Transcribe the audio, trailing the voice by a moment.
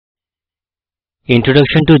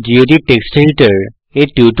Introduction to gedit text editor এর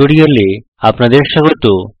টিউটোরিয়ালে আপনাদের স্বাগত।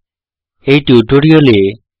 এই টিউটোরিয়ালে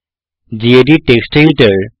gedit text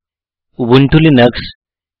editor Ubuntu Linux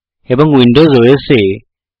এবং উইন্ডোজ ওএস এ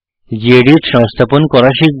gedit সংস্থাপন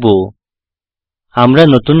করা শিখব। আমরা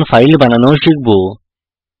নতুন ফাইল বানানোও শিখব।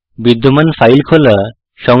 বিদ্যমান ফাইল খোলা,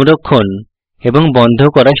 সংরক্ষণ এবং বন্ধ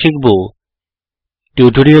করা শিখব।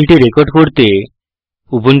 টিউটোরিয়ালটি রেকর্ড করতে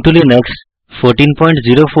Ubuntu Linux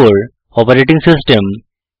 1404 operating system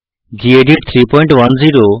gedit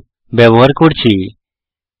 310 ব্যবহার করছি।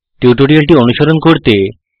 টিউটোরিয়ালটি অনুসরণ করতে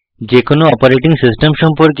যে কোনো অপারেটিং সিস্টেম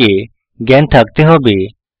সম্পর্কে জ্ঞান থাকতে হবে।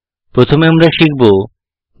 প্রথমে আমরা শিখব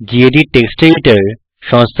gedit টেক্সট এডিটর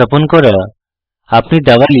সংস্থাপন করা। আপনি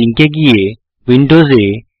দেওয়া লিঙ্কে গিয়ে উইন্ডোজে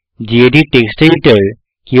gedit টেক্সট এডিটর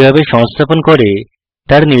কিভাবে সংস্থাপন করে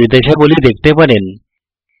তার নির্দেশাবলী দেখতে পারেন।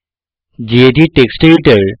 gedit text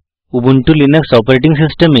editor Ubuntu Linux operating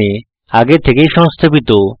সিস্টেমে আগে থেকেই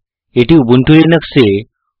সংস্থাপিত। এটি উবুন্টু লিনাক্সে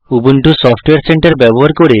উবুন্টু সফটওয়্যার সেন্টার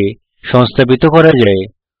ব্যবহার করে সংস্থাপিত করা যায়।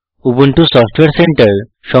 উবুন্টু সফটওয়্যার সেন্টার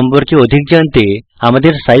সম্পর্কে অধিক জানতে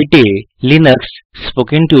আমাদের সাইটে লিনাক্স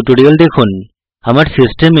স্পোকেন টিউটোরিয়াল দেখুন। আমার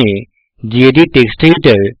সিস্টেমে gedit টেক্সট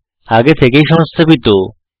এডিটর আগে থেকেই সংস্থাপিত।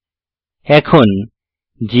 এখন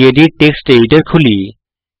gedit টেক্সট এডিটর খুলি।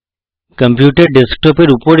 কম্পিউটার ডেস্কটপের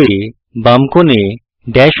উপরে বাম কোণে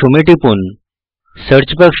ড্যাশ হোমে টিপুন। সার্চ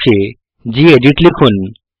বাক্সে gedit লিখুন।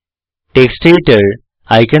 টেক্সট এডিটর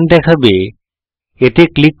আইকন দেখাবে, এতে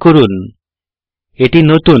ক্লিক করুন। এটি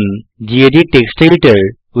নতুন gedit টেক্সট এডিটর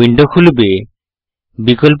উইন্ডো খুলবে।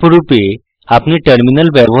 বিকল্পরূপে আপনি টার্মিনাল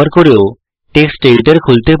ব্যবহার করেও টেক্সট এডিটর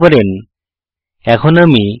খুলতে পারেন। এখন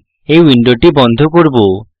আমি এই উইন্ডোটি বন্ধ করব।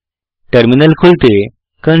 টার্মিনাল খুলতে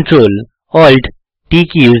Ctrl Alt T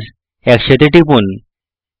কীস একসাথে টিপুন।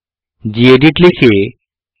 gedit লিখে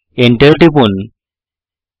এন্টার টিপুন।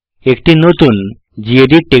 একটি নতুন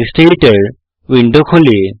gedit টেক্সট এডিটর উইন্ডো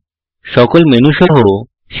খোলে। সকল মেনু সহ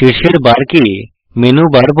শীর্ষের বারকে মেনু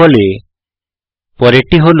বার বলে।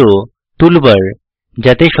 পরেরটি হল টুলবার,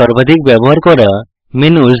 যাতে সর্বাধিক ব্যবহার করা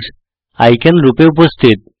মেনুস আইকন রূপে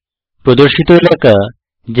উপস্থিত। প্রদর্শিত এলাকা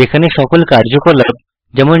যেখানে সকল কার্যকলাপ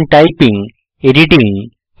যেমন টাইপিং, এডিটিং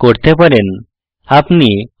করতে পারেন। আপনি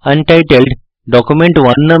আনটাইটেলড ডকুমেন্ট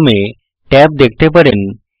 1 নামে ট্যাব দেখতে পারেন।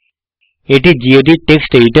 এটি gedit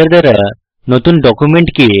টেক্সট এডিটর দ্বারা নতুন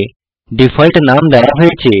ডকুমেন্টকে ডিফল্ট নাম দেওয়া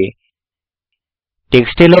হয়েছে।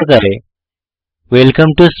 টেক্সট এলাকায় ওয়েলকাম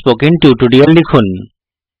টু স্পোকেন টিউটোরিয়াল লিখুন।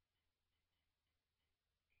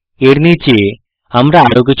 এর নিচে আমরা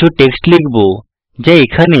আরো কিছু টেক্সট লিখব যা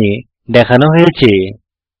এখানে দেখানো হয়েছে।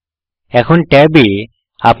 এখন ট্যাবে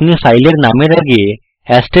আপনি ফাইলের নামের আগে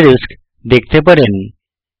অ্যাস্টেরিস্ক দেখতে পারেন।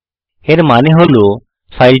 এর মানে হল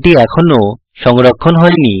ফাইলটি এখনো সংরক্ষণ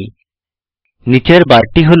হয়নি। নিচের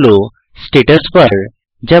বারটি হল স্ট্যাটাস বার,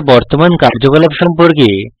 যা বর্তমান কার্যকলাপ সম্পর্কে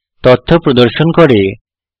তথ্য প্রদর্শন করে।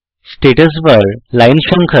 স্ট্যাটাস বার লাইন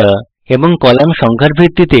সংখ্যা এবং কলাম সংখ্যার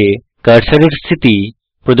ভিত্তিতে কার্সরের স্থিতি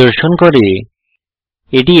প্রদর্শন করে।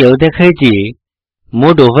 এটি এও দেখায় যে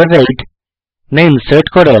মোড ওভাররাইট না ইনসার্ট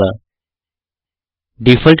করা।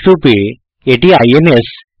 ডিফল্টরূপে এটি INS,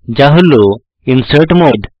 যা হল ইনসার্ট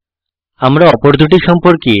মোড। আমরা অপর দুটি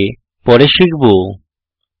সম্পর্কে পরে শিখব।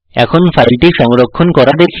 এখন ফাইলটি সংরক্ষণ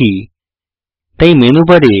করা দেখি। তাই মেনু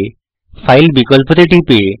বারে ফাইল বিকল্পতে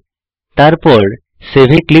টিপে তারপর সেভ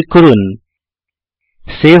এ ক্লিক করুন।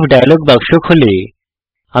 সেভ ডায়লগ বাক্স খোলে।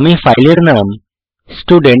 আমি ফাইলের নাম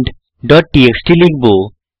student.txt লিখব।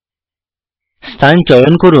 স্থান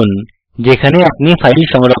চয়ন করুন যেখানে আপনি ফাইল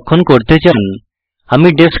সংরক্ষণ করতে চান। আমি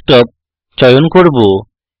ডেস্কটপ চয়ন করব।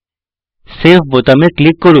 সেভ বোতামে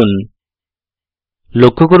ক্লিক করুন।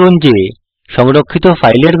 লক্ষ্য করুন যে সংরক্ষিত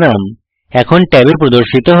ফাইলের নাম এখন ট্যাবে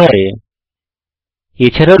প্রদর্শিত হয়।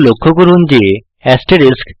 এছাড়াও লক্ষ্য করুন যে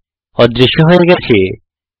অ্যাস্টেরিস্ক অদৃশ্য হয়ে গেছে।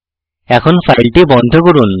 এখন ফাইলটি বন্ধ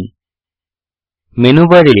করুন। মেনু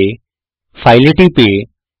বারে ফাইলে টিপে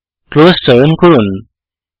ক্লোজ চয়ন করুন।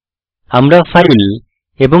 আমরা ফাইল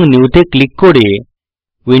এবং নিউতে ক্লিক করে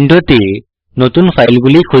উইন্ডোতে নতুন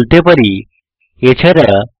ফাইলগুলি খুলতে পারি। এছাড়া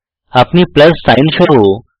আপনি প্লাস সাইন সহ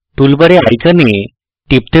টুলবারে আইকনে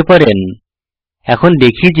টিপতে পারেন। এখন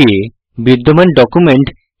দেখি যে বিদ্যমান ডকুমেন্ট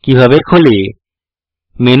কিভাবে খোলে।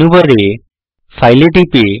 মেনু বারে ফাইলে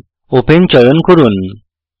টিপে ওপেন চয়ন করুন।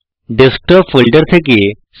 ডেস্কটপ ফোল্ডার থেকে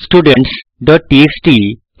students.txt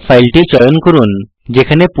ফাইলটি চয়ন করুন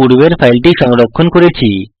যেখানে পূর্বের ফাইলটি সংরক্ষণ করেছি।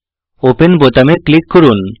 ওপেন বোতামে ক্লিক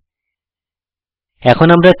করুন। এখন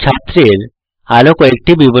আমরা ছাত্রের আরো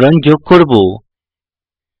কয়েকটি বিবরণ যোগ করব।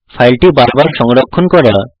 ফাইলটি বারবার সংরক্ষণ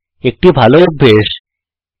করা একটি ভালো অভ্যাস।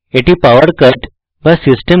 এটি পাওয়ার কাট বা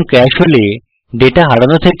সিস্টেম ক্র্যাশ হলে ডেটা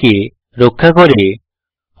হারানো থেকে রক্ষা করে।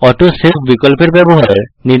 অটো সেভ বিকল্পের ব্যবহার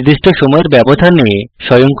নির্দিষ্ট সময়ের ব্যবধানে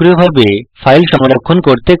স্বয়ংক্রিয়ভাবে ফাইল সংরক্ষণ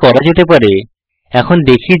করতে করা যেতে পারে। এখন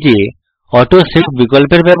দেখি যে অটো সেভ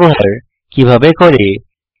বিকল্পের ব্যবহার কিভাবে করে।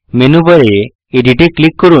 মেনু বারে এডিটে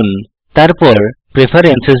ক্লিক করুন, তারপর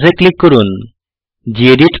প্রেফারেন্সেস এ ক্লিক করুন।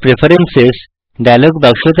 gedit প্রেফারেন্সেস ডায়লগ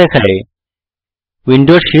বাক্স দেখায়।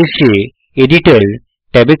 উইন্ডোর শীর্ষে এডিটর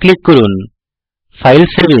ট্যাবে ক্লিক করুন। ফাইল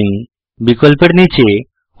সেভিং বিকল্পের নিচে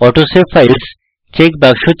অটো সেভ ফাইলস চেক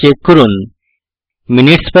বাক্স চেক করুন।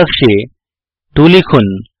 মিনিটস বাক্সে 2 লিখুন,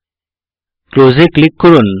 ক্লোজ এ ক্লিক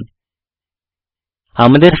করুন।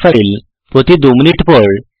 আমাদের ফাইল প্রতি 2 মিনিট পর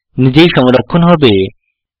নিজেই সংরক্ষণ হবে।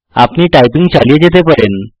 আপনি টাইপিং চালিয়ে যেতে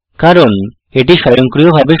পারেন কারণ এটি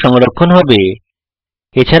স্বয়ংক্রিয়ভাবে সংরক্ষণ হবে।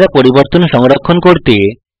 এছাড়া পরিবর্তন সংরক্ষণ করতে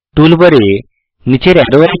টুলবারে নিচের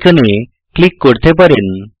অ্যারো আইকনে ক্লিক করতে পারেন।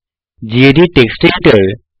 gedit টেক্সট এডিটর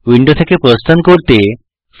উইন্ডো থেকে প্রস্থান করতে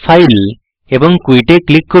ফাইল এবং কুইট এ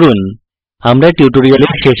ক্লিক করুন। আমরা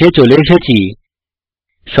টিউটোরিয়ালের শেষে চলে এসেছি।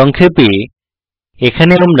 সংক্ষেপে,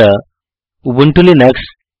 এখানে আমরা উবুন্টু লিনাক্স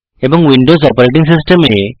এবং উইন্ডোজ অপারেটিং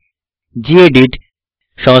সিস্টেমে gedit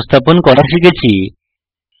সংস্থাপন করা শিখেছি।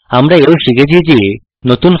 আমরা এও শিখেছি যে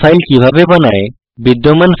নতুন ফাইল কিভাবে বানায়,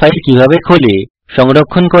 বিদ্যমান ফাইল কিভাবে খোলে,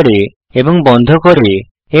 সংরক্ষণ করে এবং বন্ধ করে,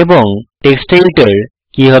 এবং টেক্সট এডিটর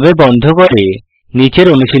কিভাবে বন্ধ করে। নিচের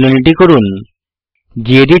অনুশীলনীটি করুন।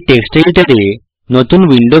 gedit টেক্সট এডিটরে নতুন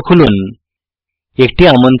উইন্ডো খুলুন। একটি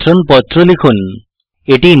আমন্ত্রণ পত্র লিখুন।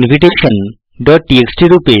 এটি invitation.txt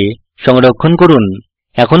রূপে সংরক্ষণ করুন।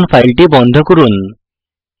 এখন ফাইলটি বন্ধ করুন।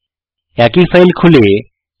 একই ফাইল খুলে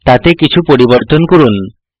তাতে কিছু পরিবর্তন করুন।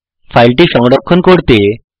 ফাইলটি সংরক্ষণ করতে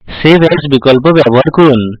save as বিকল্প ব্যবহার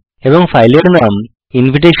করুন এবং ফাইলের নাম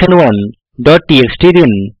invitation1.txt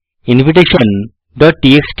দিন।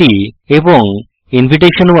 invitation.txt এবং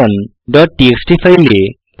invitation1.txt ফাইলে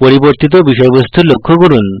পরিবর্তিত বিষয়বস্তু লক্ষ্য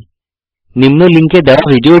করুন। নিম্ন লিঙ্কে দেওয়া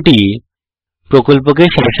ভিডিওটি প্রকল্পকে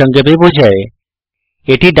সারসংক্ষেপে বোঝায়।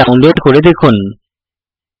 এটি ডাউনলোড করে দেখুন।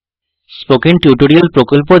 স্পোকেন টিউটোরিয়াল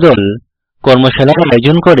প্রকল্প দল কর্মশালার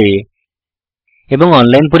আয়োজন করে এবং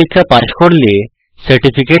অনলাইন পরীক্ষা পাস করলে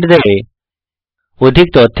সার্টিফিকেট দেয়। অধিক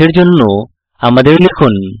তথ্যের জন্য আমাদের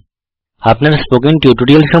লিখুন। আপনার স্পোকেন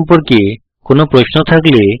টিউটোরিয়াল সম্পর্কে কোনো প্রশ্ন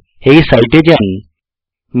থাকলে এই সাইটে যান।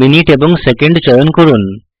 মিনিট এবং সেকেন্ড চয়ন করুন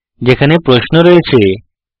যেখানে প্রশ্ন রয়েছে।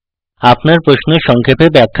 আপনার প্রশ্ন সংক্ষেপে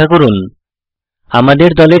ব্যাখ্যা করুন। আমাদের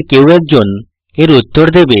দলের কেউ একজন এর উত্তর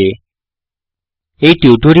দেবে। এই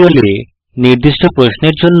টিউটোরিয়ালে নির্দিষ্ট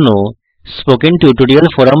প্রশ্নের জন্য স্পোকেন টিউটোরিয়াল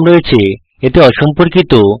ফোরাম রয়েছে। এতে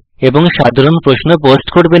অসম্পর্কিত এবং সাধারণ প্রশ্ন পোস্ট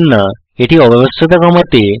করবেন না। এটি অব্যবস্থা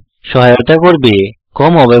কমাতে সহায়তা করবে।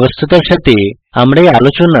 কম অব্যবস্থার সাথে আমরা এই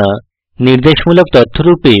আলোচনা নির্দেশমূলক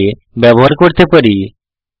তথ্যরূপে ব্যবহার করতে পারি।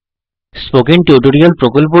 স্পোকেন টিউটোরিয়াল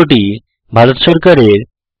প্রকল্পটি ভারত সরকারের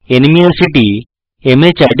NMEICT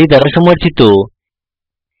MHRD দ্বারা সমর্থিত।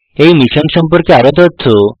 এই মিশন সম্পর্কে আরো তথ্য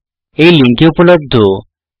এই লিঙ্কে উপলব্ধ।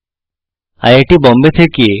 IIT বোম্বে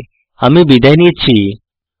থেকে আমি বিদায় নিচ্ছি।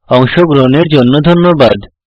 অংশগ্রহণের জন্য ধন্যবাদ।